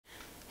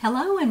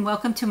Hello and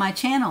welcome to my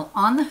channel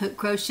On the Hook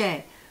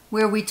Crochet,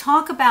 where we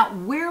talk about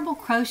wearable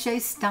crochet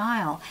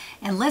style,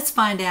 and let's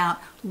find out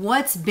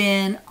what's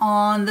been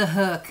on the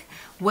hook.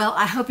 Well,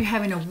 I hope you're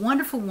having a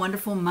wonderful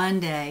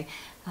Monday.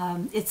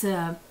 It's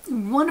a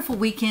wonderful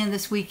weekend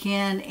this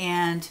weekend,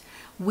 and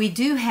we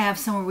do have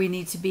somewhere we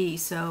need to be.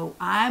 So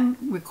I'm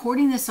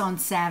recording this on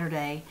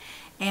Saturday,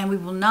 and we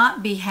will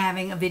not be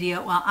having a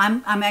video. Well,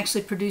 I'm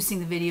actually producing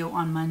the video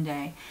on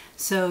Monday.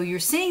 So you're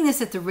seeing this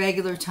at the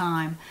regular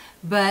time,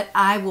 but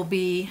I will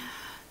be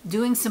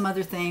doing some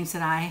other things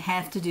that I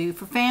have to do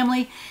for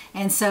family,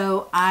 and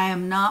so I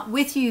am not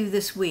with you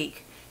this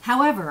week.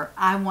 However,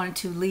 I wanted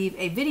to leave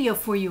a video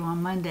for you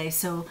on Monday,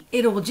 so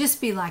it will just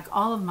be like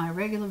all of my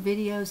regular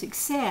videos,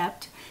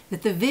 except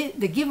that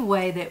the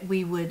giveaway that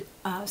we would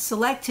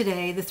select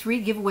today, the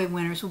 3 giveaway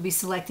winners, will be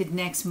selected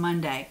next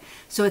Monday.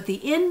 So at the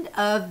end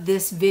of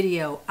this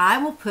video,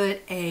 I will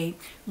put a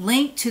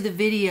link to the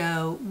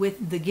video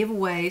with the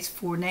giveaways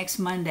for next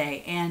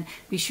Monday, and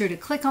be sure to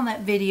click on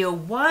that video,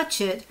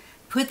 watch it,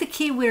 put the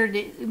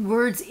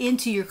keywords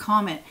into your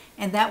comment,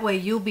 and that way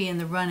you'll be in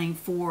the running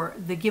for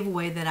the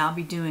giveaway that I'll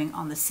be doing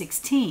on the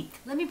 16th.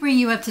 Let me bring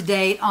you up to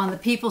date on the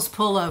People's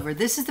Pullover.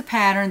 This is the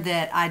pattern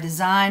that I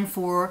designed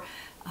for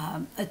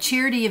a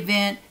charity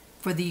event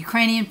for the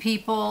Ukrainian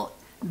people.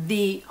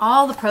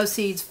 All the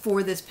proceeds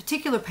for this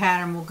particular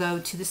pattern will go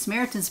to the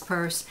Samaritan's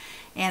Purse,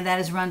 and that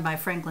is run by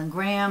Franklin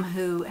Graham,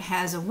 who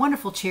has a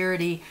wonderful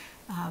charity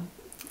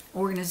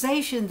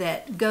organization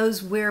that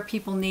goes where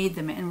people need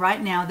them. And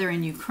right now they're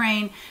in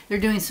Ukraine. They're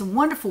doing some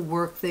wonderful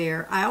work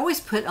there. I always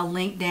put a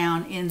link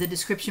down in the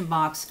description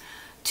box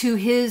to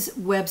his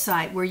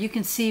website where you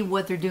can see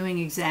what they're doing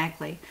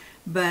exactly.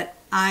 But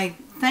I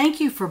thank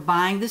you for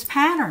buying this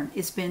pattern.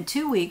 It's been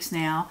 2 weeks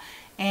now,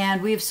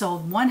 and we have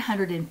sold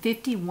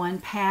 151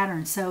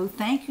 patterns. So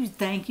thank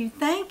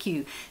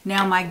you.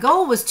 Now my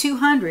goal was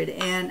 200,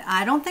 and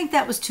I don't think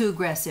that was too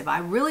aggressive. I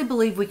really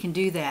believe we can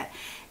do that.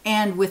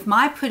 And with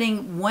my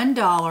putting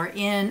 $1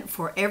 in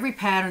for every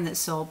pattern that's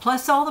sold,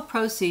 plus all the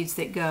proceeds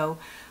that go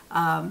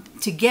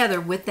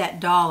together with that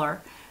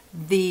dollar,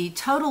 the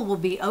total will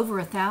be over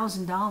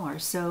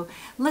 $1,000. So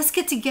let's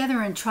get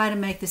together and try to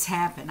make this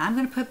happen. I'm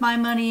going to put my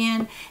money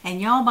in, and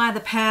y'all buy the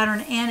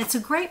pattern, and it's a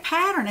great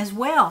pattern as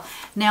well.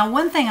 Now,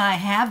 one thing I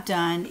have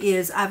done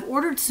is I've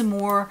ordered some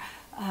more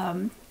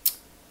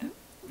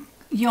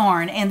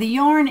yarn, and the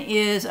yarn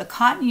is a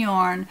cotton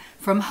yarn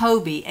from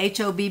Hobbii,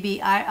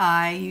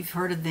 H-O-B-B-I-I. You've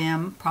heard of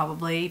them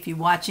probably if you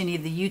watch any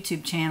of the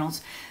YouTube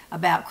channels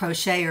about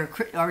crochet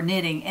or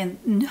knitting. And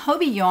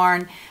Hobbii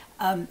yarn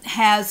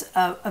has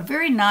a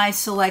very nice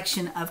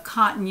selection of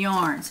cotton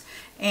yarns,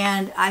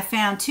 and I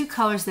found 2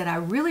 colors that I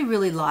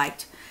really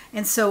liked.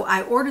 And so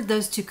I ordered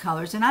those 2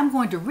 colors, and I'm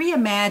going to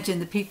reimagine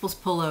the People's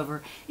Pullover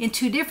in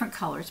 2 different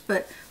colors.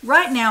 But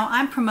right now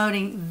I'm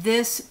promoting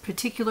this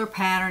particular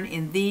pattern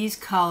in these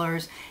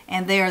colors,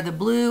 and they are the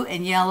blue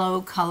and yellow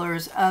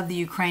colors of the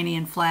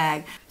Ukrainian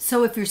flag.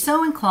 So if you're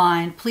so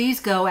inclined, please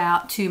go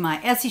out to my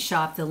Etsy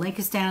shop, the link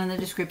is down in the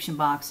description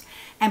box,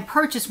 and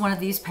purchase one of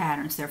these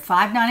patterns. They're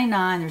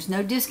 $5.99. There's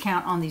no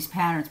discount on these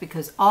patterns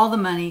because all the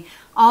money,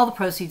 all the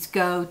proceeds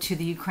go to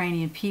the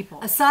Ukrainian people.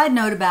 A side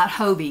note about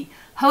Hobbii.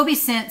 Hobbii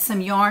sent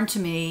some yarn to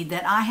me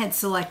that I had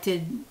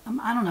selected,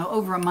 I don't know,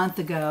 over a month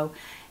ago,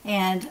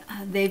 and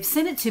they've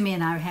sent it to me,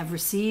 and I have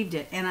received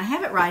it. And I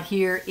have it right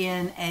here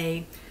in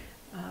a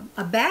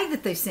bag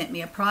that they sent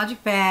me, a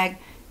project bag.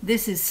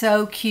 This is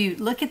so cute.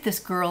 Look at this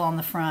girl on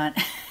the front.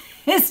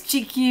 Isn't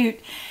she cute?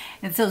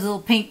 It's those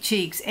little pink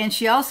cheeks. And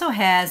she also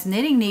has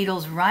knitting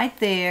needles right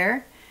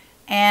there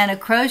and a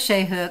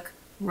crochet hook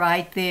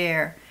right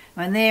there.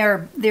 And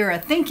they're a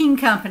thinking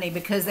company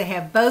because they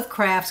have both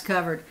crafts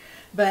covered.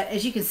 But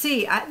as you can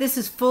see, this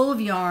is full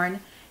of yarn,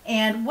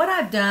 and what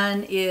I've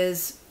done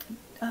is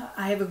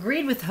I have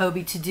agreed with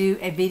Hobbii to do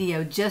a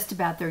video just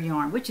about their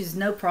yarn, which is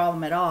no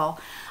problem at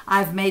all.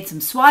 I've made some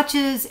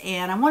swatches,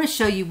 and I want to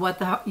show you what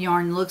the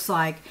yarn looks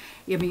like.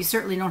 I mean, you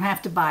certainly don't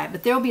have to buy it,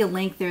 but there will be a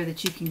link there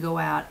that you can go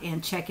out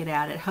and check it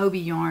out at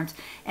Hobbii Yarns,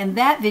 and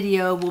that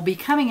video will be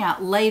coming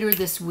out later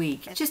this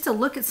week. Just a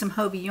look at some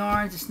Hobbii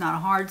yarns. It's not a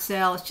hard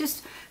sell. It's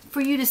just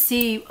for you to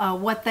see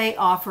what they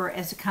offer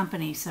as a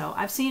company. So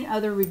I've seen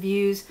other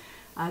reviews.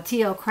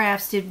 TL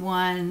Crafts did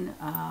one.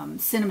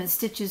 Cinnamon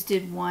Stitches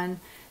did one.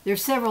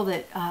 There's several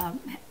that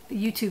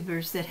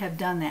YouTubers that have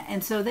done that,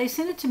 and so they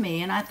sent it to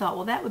me, and I thought,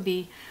 well, that would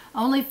be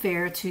only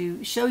fair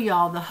to show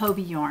y'all the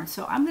Hobbii yarn.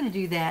 So I'm going to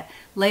do that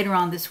later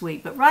on this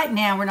week. But right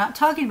now we're not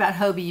talking about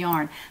Hobbii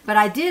yarn, but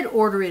I did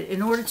order it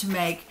in order to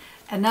make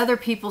another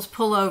People's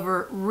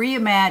Pullover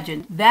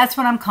reimagined. That's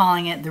what I'm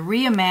calling it, the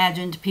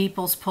reimagined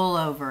People's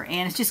Pullover,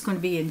 and it's just going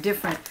to be in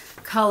different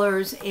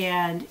colors,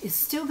 and it's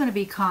still going to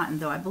be cotton,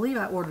 though I believe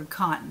I ordered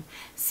cotton.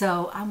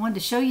 So I wanted to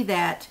show you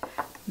that.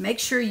 Make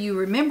sure you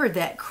remember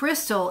that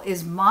Crystal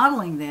is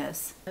modeling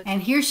this,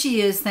 and here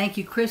she is. Thank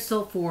you,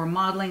 Crystal, for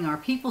modeling our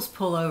People's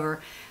Pullover.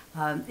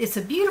 It's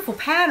a beautiful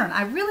pattern.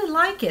 I really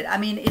like it. I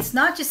mean, it's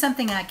not just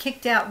something I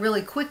kicked out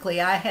really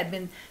quickly. I had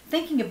been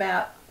thinking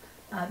about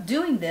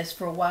doing this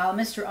for a while.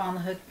 Mr. On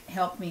the Hook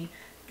helped me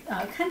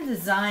kind of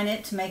design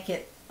it to make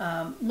it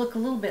look a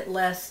little bit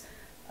less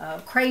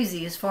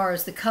crazy as far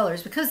as the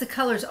colors, because the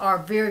colors are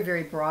very,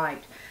 very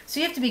bright. So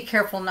you have to be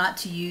careful not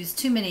to use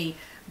too many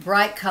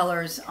bright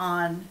colors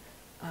on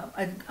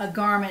a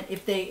garment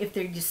if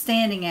they're just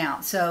standing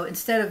out. So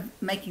instead of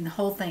making the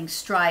whole thing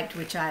striped,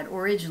 which I had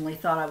originally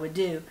thought I would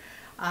do,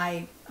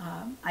 I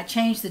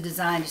changed the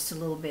design just a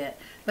little bit.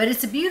 But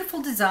it's a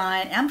beautiful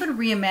design. I'm going to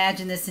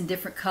reimagine this in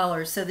different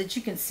colors so that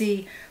you can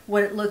see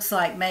what it looks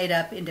like made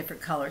up in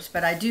different colors.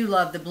 But I do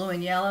love the blue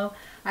and yellow.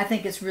 I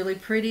think it's really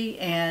pretty,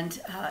 and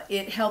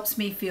it helps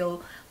me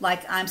feel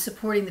like I'm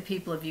supporting the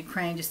people of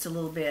Ukraine just a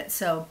little bit.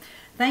 So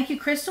thank you,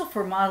 Crystal,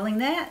 for modeling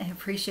that. I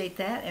appreciate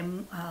that.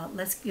 And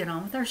let's get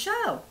on with our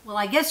show. Well,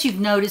 I guess you've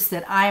noticed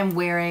that I am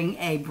wearing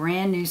a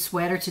brand new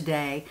sweater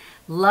today.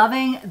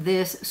 Loving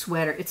this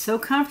sweater. It's so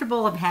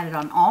comfortable. I've had it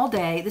on all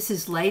day. This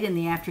is late in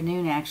the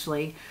afternoon,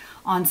 actually,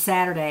 on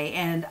Saturday,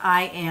 and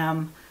I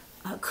am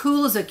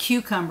cool as a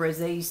cucumber, as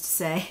they used to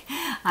say.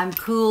 I'm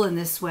cool in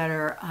this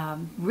sweater.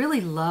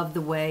 Really love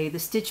the way the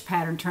stitch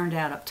pattern turned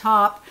out up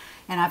top,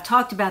 and I've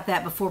talked about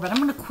that before, but I'm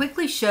going to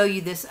quickly show you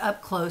this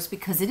up close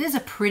because it is a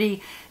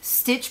pretty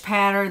stitch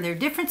pattern. There are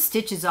different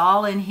stitches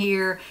all in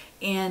here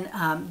in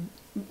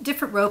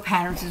different row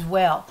patterns as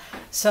well.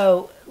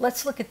 So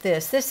let's look at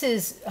this. This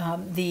is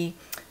the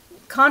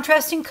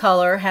contrasting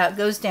color, how it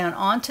goes down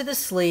onto the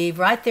sleeve,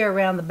 right there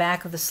around the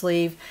back of the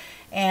sleeve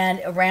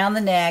and around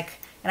the neck.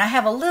 And I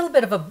have a little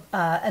bit of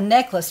a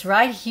necklace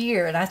right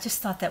here, and I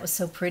just thought that was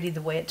so pretty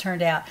the way it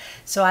turned out.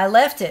 So I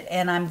left it,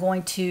 and I'm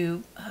going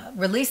to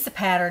release the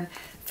pattern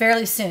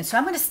fairly soon. So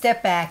I'm going to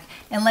step back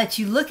and let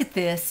you look at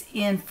this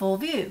in full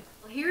view.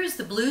 Well, here is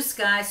the blue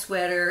sky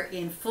sweater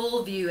in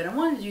full view, and I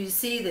wanted you to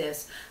see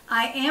this.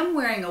 I am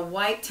wearing a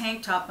white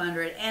tank top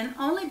under it, and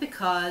only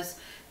because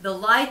the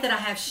light that I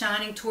have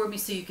shining toward me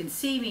so you can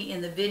see me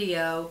in the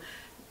video,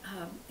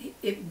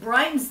 it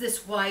brightens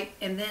this white,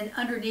 and then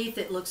underneath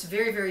it looks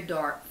very, very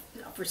dark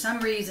for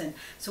some reason.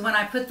 So when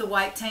I put the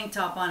white tank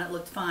top on, it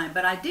looked fine.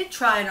 But I did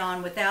try it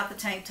on without the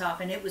tank top,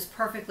 and it was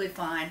perfectly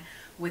fine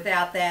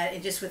without that,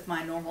 and just with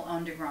my normal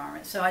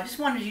undergarment. So I just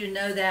wanted you to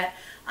know that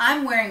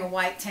I'm wearing a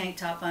white tank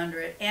top under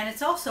it, and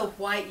it's also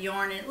white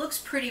yarn, and it looks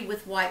pretty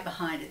with white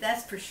behind it,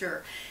 that's for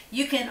sure.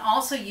 You can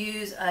also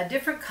use a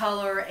different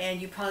color,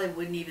 and you probably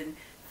wouldn't even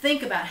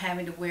think about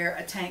having to wear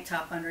a tank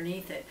top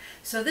underneath it.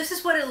 So this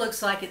is what it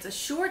looks like. It's a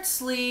short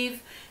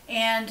sleeve,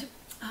 and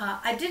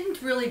I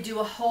didn't really do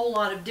a whole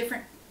lot of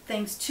different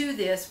things to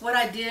this. What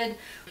I did,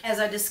 as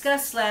I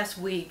discussed last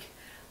week,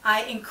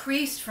 I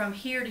increased from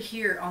here to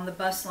here on the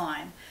bust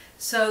line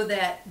so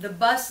that the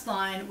bust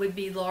line would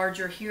be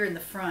larger here in the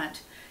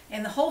front,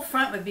 and the whole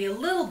front would be a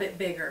little bit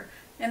bigger,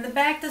 and the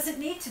back doesn't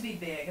need to be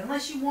big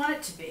unless you want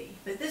it to be.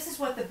 But this is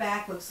what the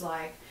back looks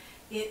like.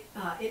 It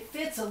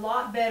fits a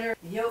lot better.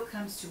 The yoke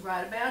comes to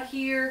right about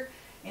here,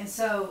 and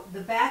so the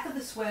back of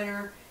the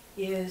sweater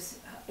is,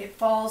 it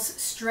falls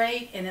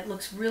straight, and it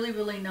looks really,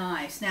 really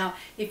nice. Now,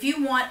 if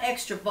you want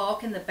extra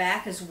bulk in the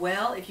back as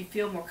well, if you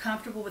feel more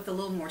comfortable with a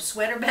little more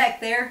sweater back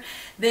there,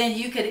 then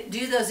you could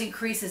do those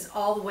increases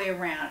all the way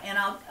around. And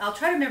I'll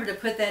try to remember to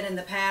put that in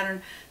the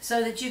pattern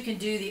so that you can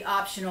do the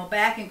optional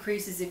back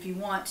increases if you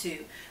want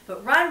to.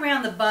 But right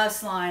around the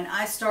bust line,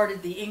 I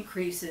started the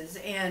increases,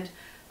 and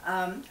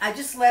I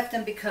just left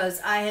them because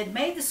I had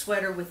made the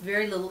sweater with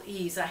very little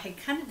ease. I had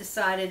kind of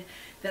decided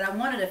that I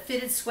wanted a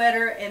fitted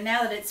sweater, and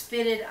now that it's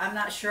fitted, I'm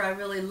not sure I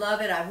really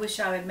love it. I wish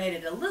I had made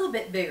it a little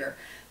bit bigger.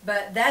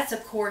 But that's,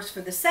 of course, for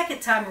the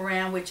second time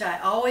around, which I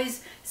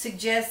always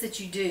suggest that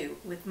you do.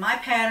 With my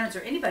patterns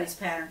or anybody's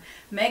pattern,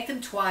 make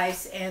them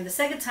twice, and the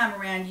second time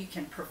around you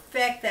can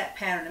perfect that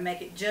pattern and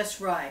make it just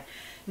right.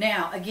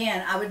 Now,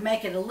 again, I would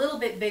make it a little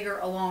bit bigger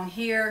along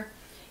here,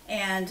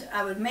 and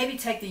I would maybe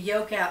take the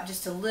yoke out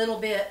just a little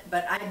bit,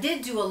 but I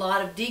did do a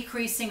lot of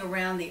decreasing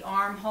around the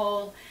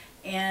armhole,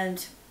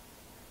 and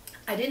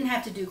I didn't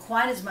have to do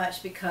quite as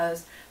much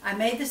because I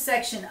made the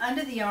section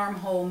under the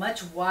armhole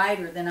much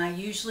wider than I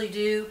usually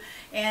do,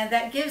 and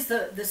that gives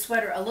the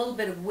sweater a little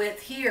bit of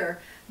width here,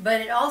 but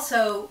it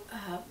also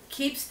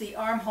keeps the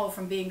armhole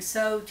from being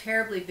so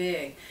terribly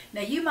big.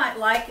 Now, you might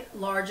like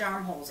large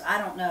armholes, I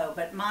don't know,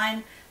 but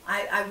mine,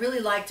 I really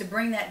like to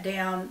bring that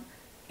down,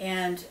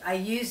 and I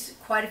used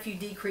quite a few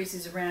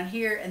decreases around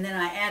here, and then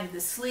I added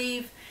the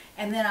sleeve,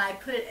 and then I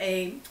put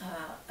a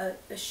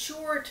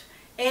short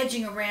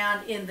edging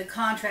around in the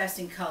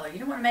contrasting color. You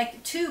don't want to make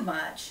it too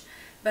much,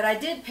 but I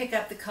did pick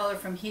up the color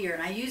from here,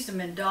 and I used a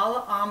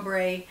mandala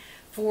ombre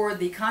for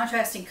the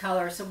contrasting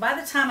color. So by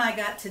the time I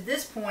got to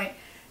this point,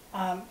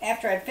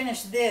 after I'd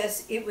finished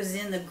this, it was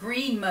in the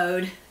green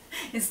mode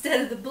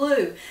instead of the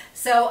blue.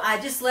 So I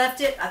just left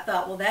it. I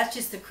thought, well, that's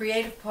just the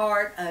creative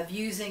part of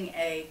using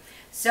a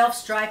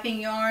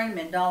self-striping yarn.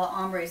 Mandala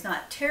ombre is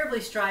not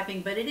terribly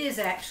striping, but it is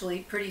actually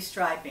pretty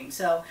striping.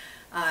 So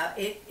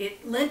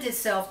it lent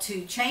itself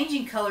to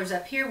changing colors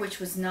up here, which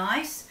was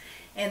nice.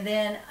 And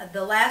then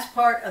the last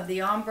part of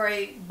the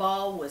ombre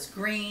ball was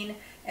green,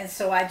 and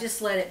so I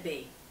just let it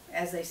be.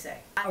 as they say,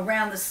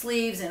 around the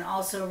sleeves and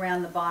also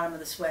around the bottom of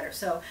the sweater.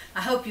 So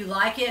I hope you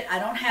like it. I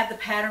don't have the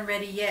pattern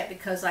ready yet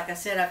because, like I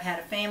said, I've had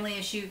a family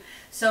issue.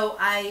 So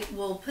I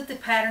will put the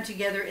pattern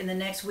together in the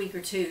next week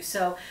or two.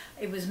 So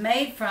it was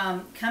made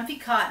from Comfy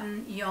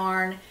Cotton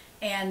yarn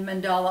and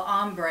Mandala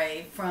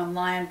Ombre from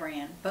Lion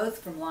Brand, both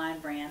from Lion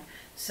Brand.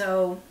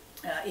 So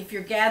if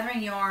you're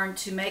gathering yarn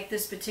to make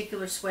this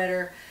particular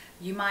sweater,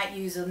 you might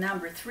use a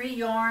number 3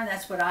 yarn.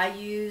 That's what I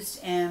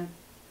used, and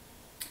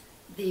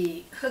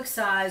the hook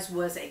size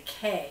was a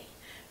K.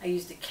 I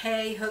used a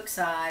K hook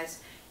size,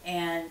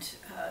 and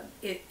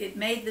it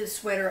made the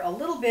sweater a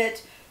little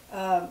bit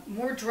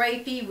more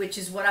drapey, which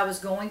is what I was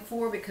going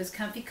for, because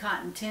Comfy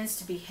Cotton tends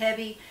to be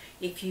heavy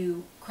if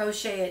you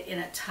crochet it in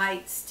a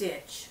tight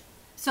stitch.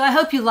 So I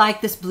hope you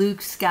like this blue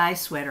sky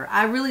sweater.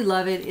 I really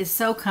love it. It's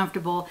so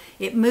comfortable.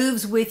 It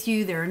moves with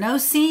you. There are no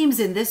seams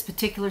in this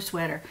particular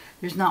sweater.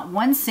 There's not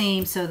one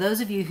seam, so those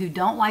of you who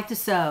don't like to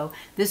sew,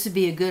 this would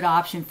be a good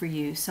option for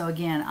you. So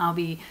again, I'll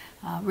be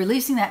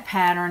releasing that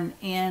pattern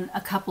in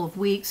a couple of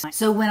weeks.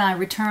 So when I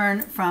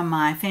return from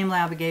my family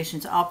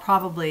obligations, I'll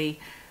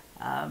probably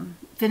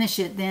finish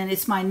it then.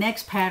 It's my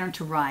next pattern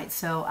to write,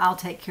 so I'll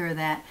take care of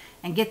that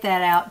and get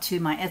that out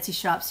to my Etsy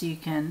shop so you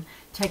can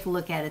take a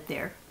look at it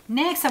there.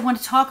 Next, I want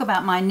to talk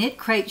about my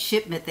KnitCrate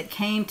shipment that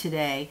came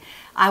today.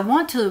 I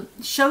want to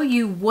show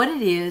you what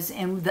it is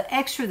and the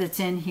extra that's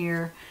in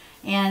here,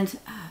 and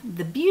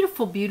the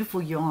beautiful,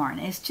 beautiful yarn.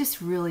 It's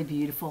just really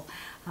beautiful.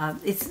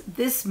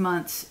 This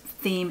month's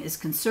theme is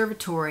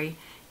conservatory,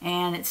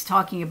 and it's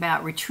talking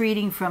about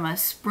retreating from a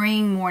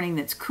spring morning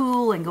that's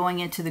cool and going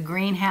into the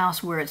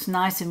greenhouse where it's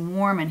nice and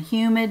warm and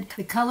humid.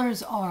 The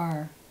colors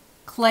are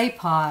clay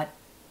pot,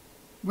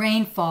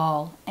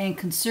 rainfall, and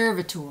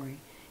conservatory.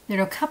 There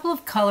are a couple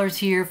of colors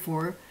here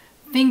for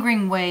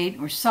fingering weight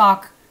or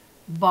sock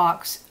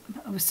box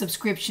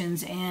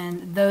subscriptions,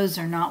 and those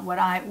are not what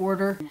I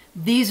order.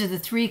 These are the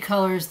 3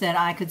 colors that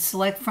I could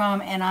select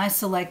from, and I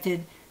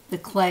selected the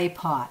clay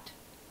pot.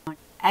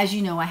 As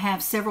you know, I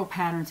have several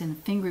patterns in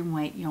fingering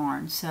weight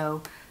yarn,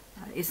 so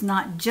it's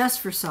not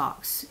just for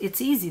socks. It's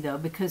easy though,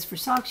 because for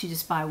socks you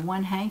just buy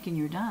 1 hank and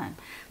you're done.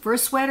 For a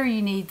sweater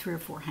you need 3 or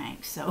 4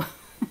 hanks, so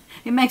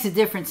it makes a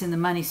difference in the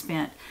money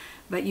spent.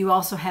 But you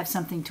also have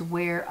something to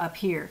wear up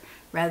here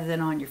rather than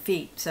on your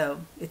feet.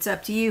 So it's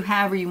up to you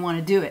however you want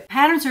to do it.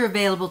 Patterns are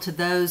available to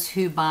those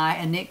who buy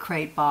a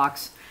KnitCrate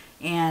box,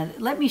 and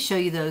let me show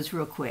you those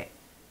real quick.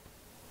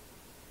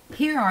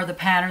 Here are the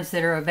patterns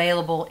that are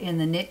available in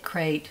the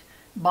KnitCrate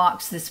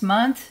box this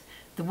month.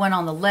 The one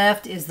on the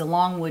left is the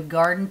Longwood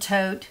Garden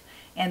Tote,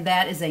 and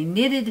that is a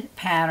knitted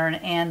pattern,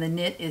 and the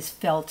knit is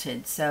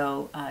felted.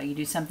 So you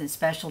do something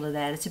special to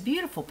that. It's a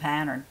beautiful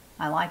pattern.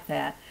 I like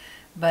that.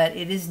 But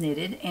it is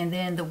knitted. And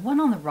then the one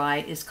on the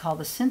right is called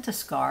the Senta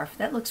Scarf.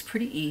 That looks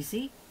pretty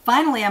easy.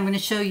 Finally, I'm going to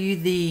show you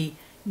the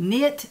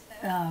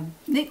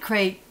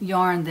KnitCrate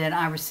yarn that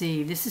I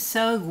received. This is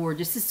so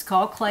gorgeous. This is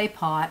called Clay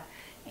Pot,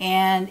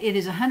 and it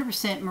is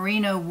 100%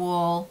 merino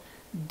wool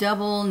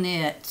double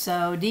knit,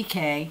 so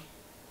DK.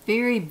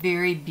 Very,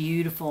 very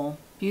beautiful,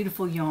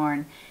 beautiful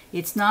yarn.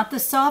 It's not the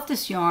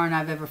softest yarn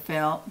I've ever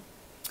felt,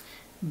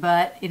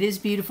 but it is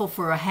beautiful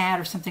for a hat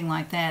or something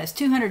like that. It's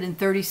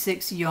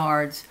 236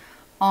 yards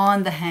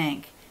on the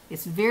hank.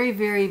 It's very,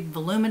 very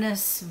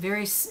voluminous,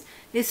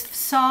 it's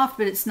soft,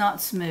 but it's not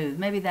smooth.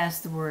 Maybe that's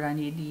the word I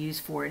need to use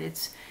for it.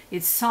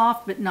 It's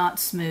soft but not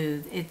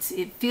smooth.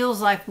 It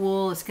feels like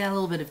wool. It's got a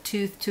little bit of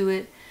tooth to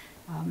it,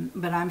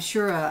 but I'm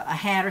sure a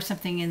hat or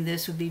something in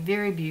this would be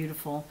very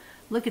beautiful.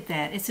 Look at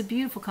that. It's a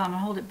beautiful color. I'm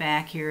gonna hold it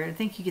back here. I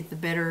think you get the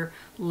better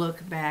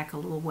look back a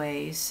little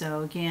ways.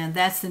 So again,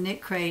 that's the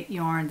KnitCrate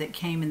yarn that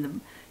came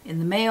in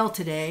the mail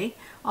today.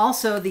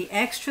 Also, the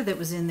extra that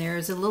was in there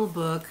is a little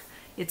book.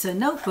 It's a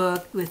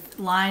notebook with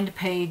lined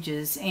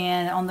pages,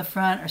 and on the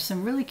front are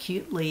some really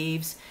cute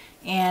leaves,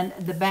 and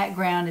the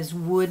background is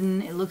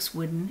wooden. It looks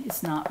wooden.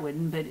 It's not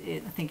wooden, but I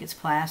think it's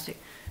plastic.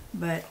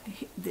 But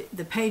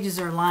the pages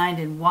are lined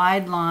in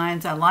wide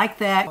lines. I like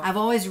that. I've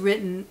always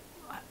written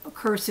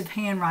cursive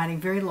handwriting,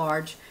 very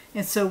large,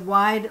 and so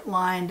wide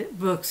lined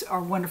books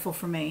are wonderful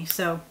for me.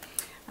 So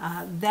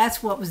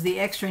that's what was the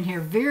extra in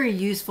here. Very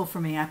useful for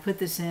me. I put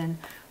this in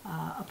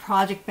a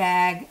project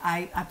bag.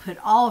 I put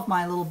all of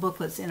my little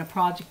booklets in a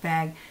project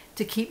bag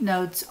to keep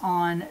notes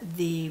on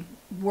the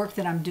work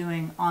that I'm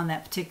doing on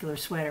that particular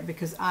sweater,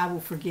 because I will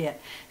forget.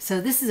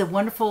 So this is a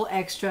wonderful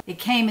extra. It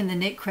came in the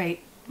KnitCrate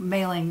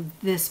mailing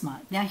this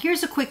month. Now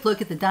here's a quick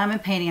look at the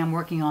diamond painting I'm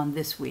working on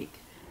this week.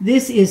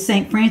 This is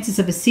St. Francis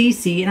of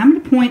Assisi, and I'm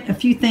going to point a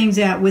few things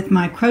out with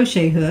my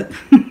crochet hook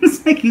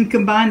so I can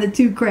combine the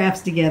 2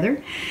 crafts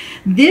together.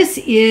 This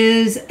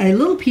is a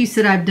little piece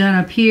that I've done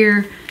up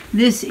here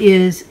This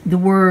is the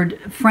word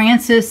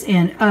Francis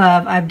and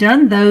of. I've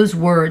done those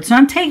words. So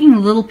I'm taking a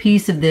little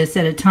piece of this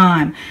at a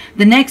time.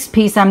 The next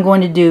piece I'm going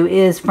to do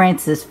is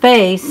Francis'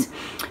 face,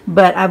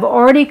 but I've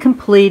already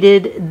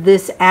completed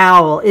this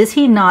owl. Is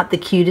he not the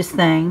cutest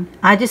thing?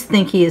 I just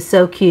think he is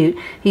so cute.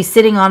 He's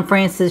sitting on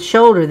Francis'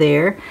 shoulder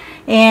there.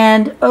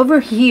 And over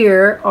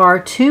here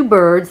are two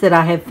birds that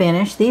I have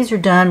finished. These are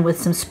done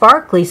with some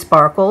sparkly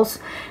sparkles.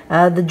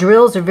 The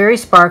drills are very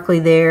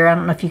sparkly there. I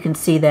don't know if you can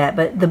see that,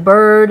 but the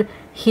bird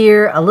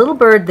here, a little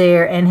bird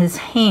there, and his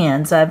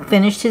hands. I've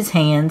finished his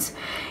hands.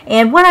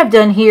 And what I've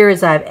done here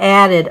is I've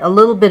added a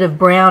little bit of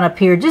brown up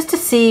here just to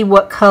see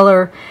what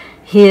color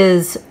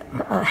his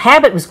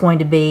habit was going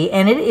to be.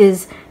 And it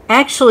is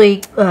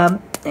actually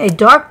a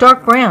dark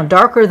brown,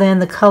 darker than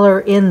the color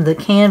in the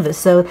canvas.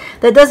 So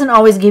that doesn't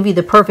always give you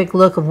the perfect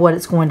look of what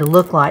it's going to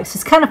look like. So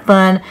it's kind of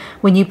fun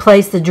when you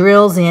place the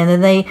drills in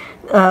and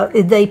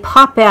they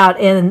pop out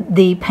and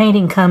the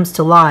painting comes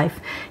to life.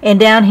 And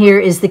down here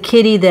is the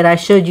kitty that I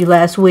showed you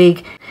last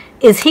week.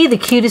 Is he the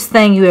cutest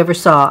thing you ever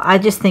saw? I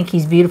just think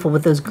he's beautiful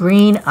with those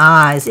green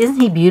eyes. Isn't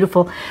he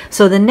beautiful?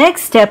 So the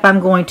next step I'm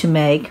going to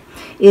make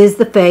is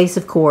the face,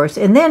 of course,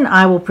 and then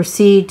I will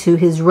proceed to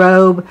his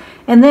robe,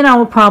 and then I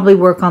will probably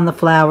work on the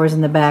flowers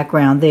in the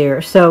background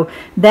there. So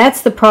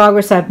that's the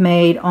progress I've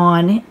made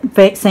on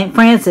St.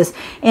 Francis.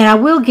 And I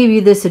will give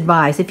you this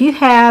advice. If you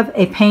have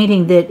a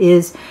painting that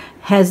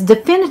has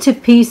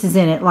definitive pieces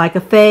in it, like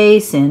a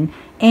face and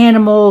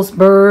animals,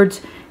 birds,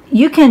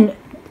 you can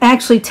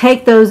actually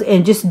take those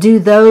and just do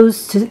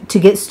those to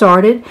get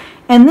started,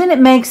 and then it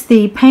makes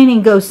the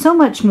painting go so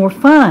much more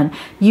fun.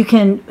 You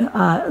can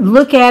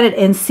look at it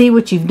and see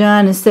what you've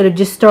done instead of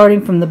just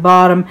starting from the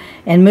bottom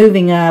and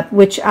moving up,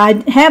 which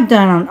I have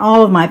done on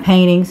all of my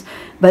paintings,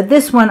 but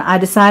this one I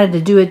decided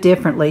to do it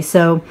differently.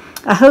 So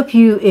I hope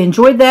you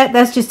enjoyed that.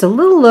 That's just a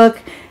little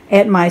look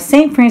at my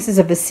St. Francis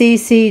of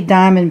Assisi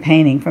diamond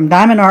painting from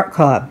Diamond Art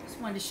Club.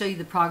 To show you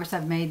the progress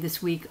I've made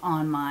this week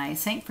on my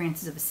St.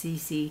 Francis of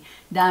Assisi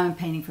diamond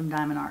painting from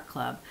Diamond Art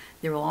Club.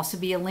 There will also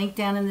be a link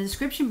down in the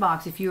description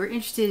box. If you are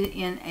interested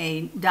in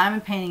a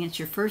diamond painting, it's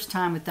your first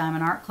time with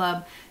Diamond Art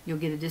Club, you'll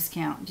get a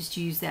discount. Just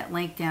use that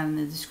link down in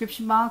the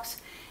description box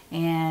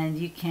and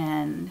you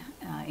can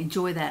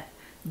enjoy that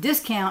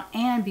discount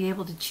and be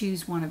able to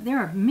choose one of. There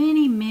are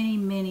many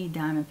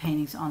diamond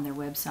paintings on their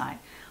website.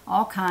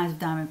 All kinds of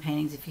diamond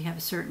paintings. If you have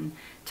a certain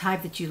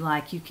type that you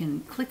like, you can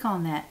click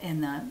on that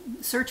in the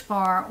search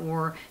bar,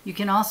 or you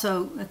can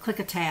also click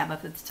a tab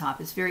up at the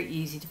top. It's very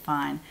easy to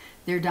find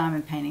their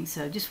diamond paintings.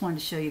 So just wanted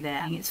to show you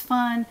that. It's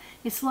fun.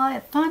 It's a lot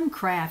of fun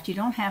craft. You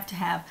don't have to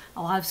have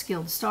a lot of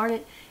skill to start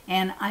it.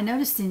 And I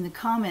noticed in the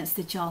comments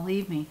that y'all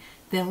leave me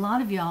that a lot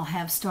of y'all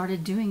have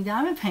started doing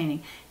diamond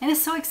painting, and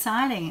it's so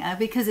exciting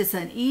because it's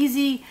an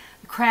easy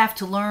craft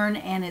to learn,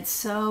 and it's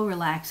so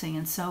relaxing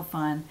and so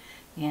fun.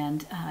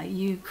 And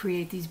you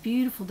create these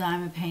beautiful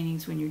diamond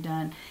paintings when you're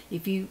done.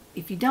 If you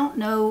don't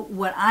know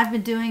what I've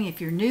been doing, if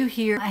you're new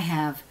here, I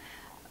have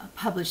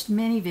published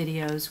many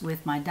videos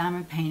with my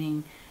diamond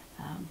painting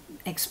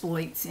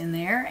exploits in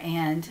there,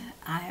 and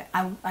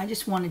I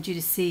just wanted you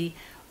to see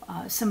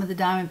some of the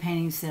diamond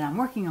paintings that I'm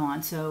working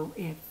on. So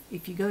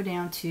if you go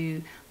down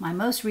to my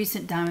most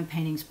recent diamond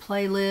paintings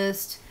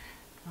playlist,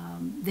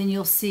 then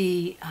you'll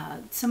see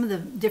some of the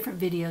different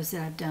videos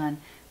that I've done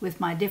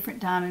with my different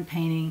diamond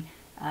painting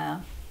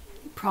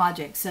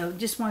project. So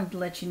just wanted to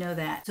let you know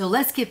that. So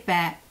let's get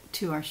back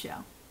to our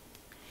show.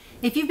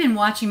 If you've been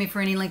watching me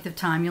for any length of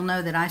time, you'll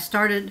know that I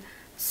started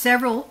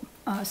several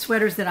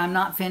sweaters that I'm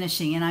not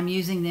finishing, and I'm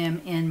using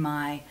them in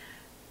my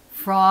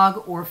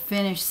frog or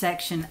finish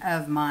section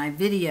of my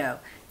video.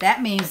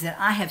 That means that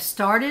I have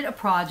started a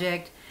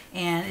project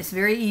and it's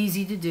very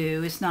easy to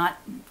do. It's not,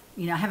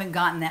 I haven't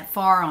gotten that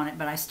far on it,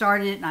 but I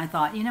started it and I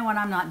thought, you know what,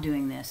 I'm not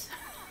doing this.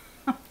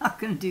 I'm not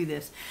going to do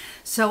this.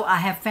 So I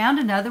have found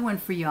another one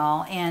for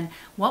y'all, and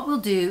what we'll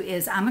do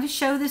is I'm going to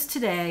show this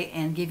today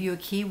and give you a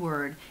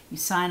keyword. You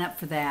sign up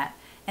for that.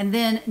 And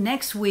then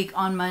next week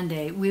on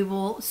Monday we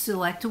will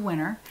select a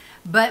winner,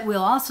 but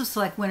we'll also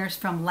select winners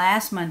from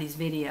last Monday's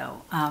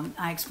video.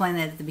 I explained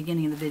that at the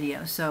beginning of the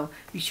video, so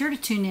be sure to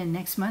tune in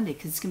next Monday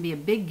because it's going to be a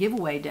big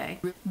giveaway day.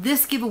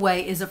 This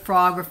giveaway is a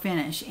frog or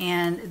finish,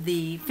 and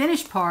the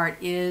finish part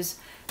is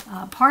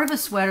part of a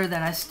sweater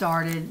that I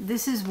started.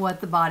 This is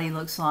what the body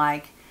looks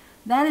like.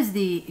 That is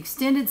the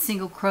extended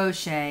single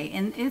crochet,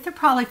 and they're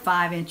probably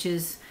 5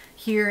 inches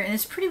here, and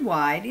it's pretty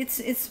wide.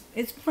 It's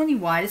plenty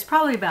wide. It's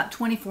probably about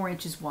 24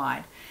 inches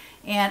wide.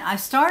 And I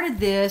started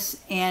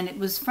this, and it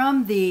was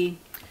from the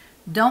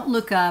Don't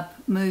Look Up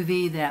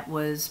movie that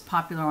was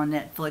popular on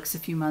Netflix a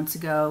few months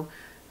ago,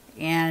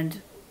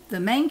 and the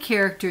main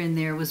character in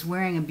there was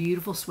wearing a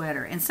beautiful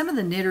sweater, and some of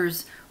the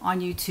knitters on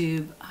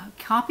YouTube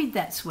copied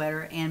that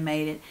sweater and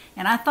made it,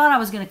 and I thought I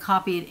was going to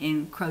copy it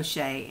in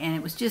crochet, and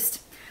it was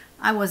just,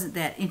 I wasn't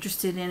that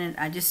interested in it.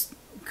 I just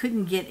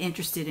couldn't get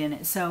interested in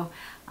it, so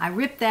I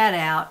ripped that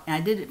out and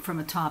I did it from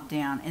a top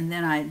down, and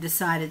then I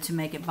decided to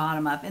make it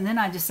bottom up, and then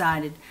I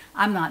decided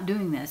I'm not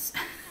doing this.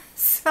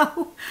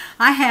 So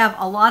I have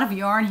a lot of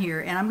yarn here,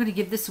 and I'm going to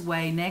give this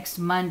away next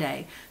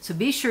Monday. So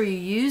be sure you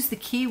use the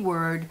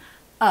keyword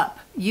up,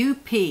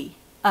 U-P,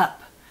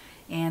 up.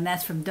 And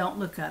that's from Don't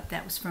Look Up.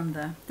 That was from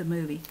the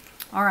movie.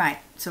 All right,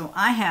 so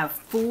I have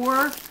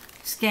 4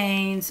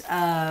 skeins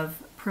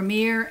of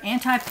Premier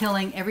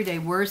Anti-Pilling Everyday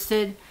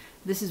Worsted.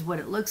 This is what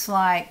it looks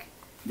like.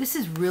 This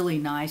is really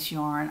nice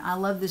yarn. I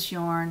love this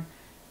yarn.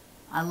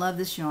 I love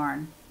this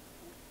yarn.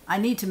 I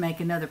need to make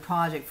another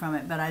project from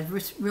it, but I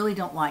really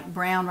don't like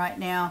brown right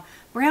now.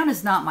 Brown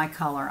is not my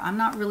color. I'm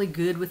not really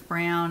good with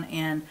brown,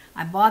 and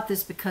I bought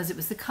this because it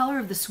was the color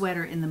of the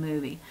sweater in the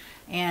movie,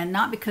 and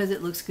not because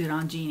it looks good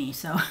on Jeannie,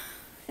 so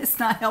it's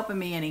not helping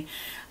me any.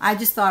 I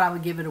just thought I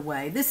would give it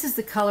away. This is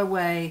the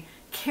colorway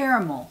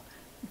Caramel.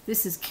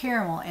 This is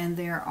Caramel, and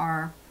there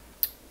are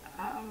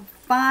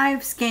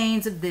 5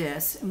 skeins of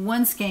this, and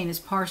 1 skein is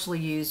partially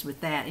used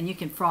with that, and you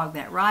can frog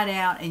that right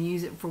out and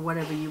use it for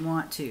whatever you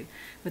want to.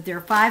 But there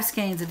are 5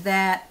 skeins of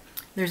that.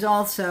 There's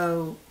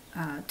also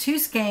 2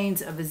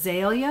 skeins of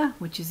Azalea,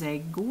 which is a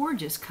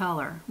gorgeous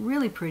color,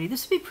 really pretty.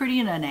 This would be pretty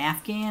in an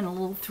Afghan, a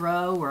little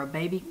throw, or a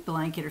baby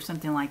blanket or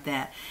something like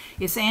that.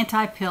 It's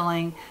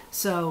anti-pilling,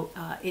 so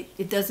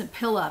it doesn't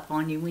pill up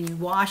on you when you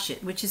wash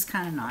it, which is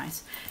kind of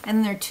nice. And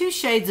then there are 2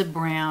 shades of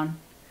brown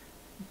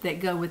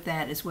that go with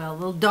that as well, a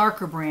little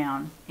darker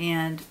brown,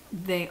 and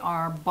they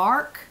are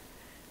Bark,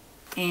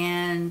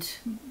 and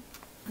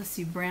let's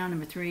see, brown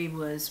number 3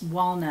 was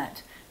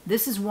Walnut.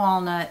 This is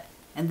Walnut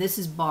and this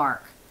is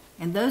Bark,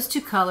 and those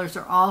 2 colors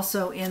are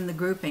also in the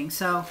grouping,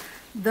 so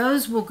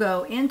those will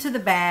go into the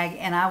bag,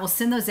 and I will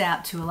send those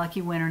out to a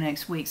lucky winner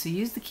next week. So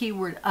use the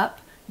keyword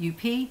up,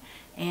 UP,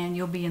 and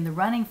you'll be in the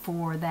running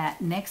for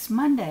that next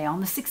Monday on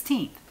the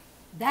 16th.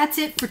 That's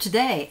it for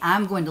today.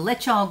 I'm going to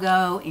let y'all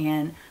go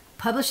and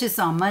publish this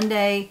on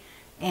Monday,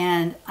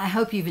 and I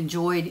hope you've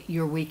enjoyed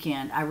your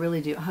weekend. I really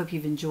do. I hope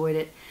you've enjoyed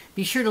it.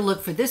 Be sure to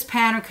look for this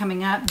pattern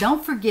coming up.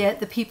 Don't forget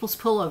the People's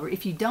Pullover.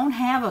 If you don't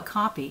have a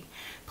copy,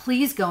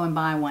 please go and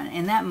buy one,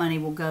 and that money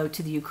will go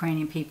to the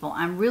Ukrainian people.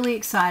 I'm really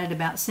excited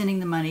about sending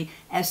the money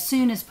as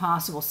soon as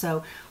possible.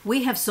 So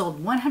we have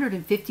sold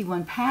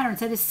 151 patterns.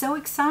 That is so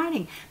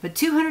exciting, but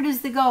 200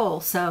 is the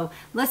goal. So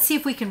let's see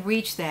if we can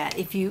reach that.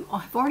 If you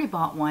have already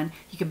bought one,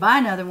 you can buy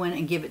another one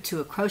and give it to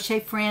a crochet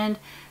friend.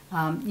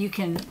 You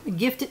can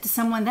gift it to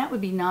someone. That would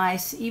be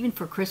nice, even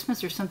for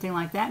Christmas or something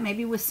like that,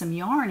 maybe with some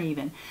yarn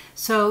even.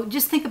 So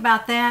just think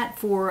about that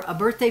for a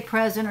birthday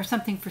present or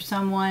something for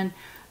someone,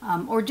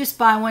 or just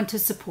buy one to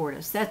support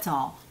us. That's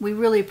all. We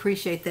really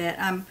appreciate that.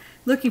 I'm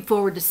looking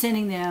forward to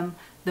sending them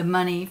the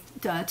money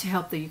to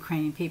help the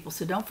Ukrainian people.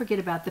 So don't forget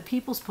about the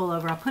People's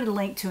Pullover. I'll put a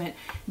link to it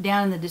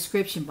down in the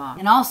description box.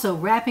 And also,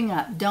 wrapping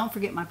up, don't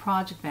forget my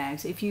project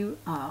bags. If you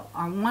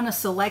want a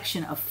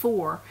selection of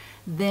 4,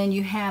 then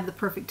you have the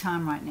perfect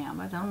time right now.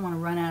 But I don't want to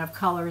run out of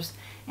colors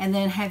and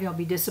then have y'all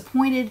be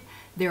disappointed.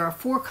 There are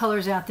 4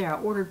 colors out there.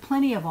 I ordered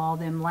plenty of all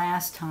of them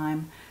last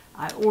time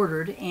I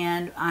ordered,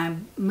 and I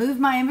moved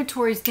my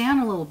inventories down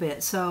a little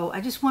bit. So I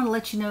just want to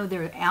let you know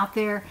they're out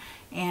there.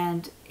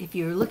 And if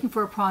you're looking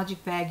for a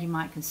project bag, you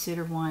might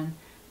consider one.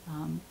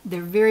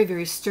 They're very,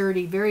 very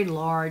sturdy, very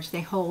large.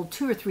 They hold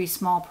 2 or 3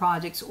 small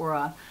projects or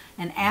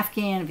an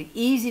Afghan. It'd be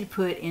easy to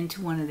put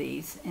into one of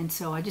these. And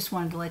so I just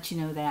wanted to let you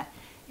know that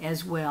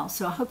as well.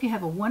 So I hope you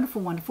have a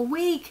wonderful, wonderful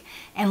week.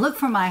 And look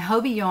for my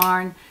Hobbii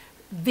yarn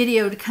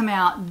video to come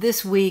out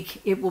this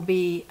week. It will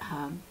be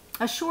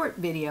a short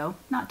video,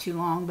 not too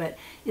long, but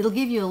it'll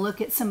give you a look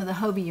at some of the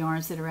Hobbii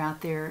yarns that are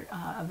out there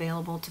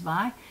available to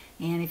buy.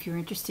 And if you're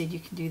interested, you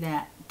can do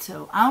that.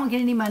 So I don't get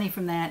any money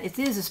from that. It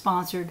is a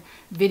sponsored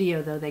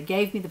video, though. They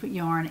gave me the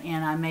yarn,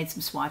 and I made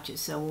some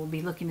swatches. So we'll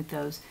be looking at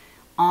those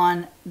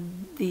on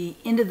the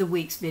end of the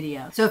week's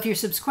video. So if you're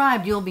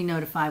subscribed, you'll be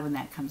notified when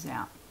that comes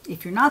out.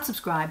 If you're not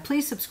subscribed,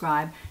 please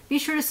subscribe. Be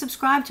sure to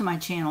subscribe to my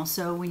channel,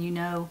 so when you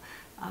know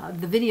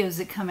the videos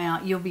that come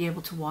out, you'll be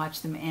able to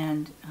watch them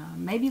and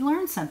maybe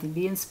learn something,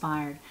 be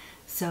inspired.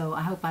 So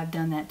I hope I've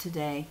done that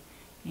today,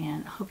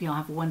 and I hope you all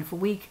have a wonderful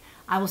week.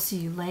 I will see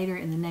you later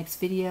in the next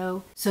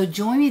video. So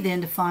join me then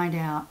to find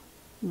out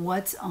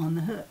what's on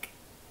the hook.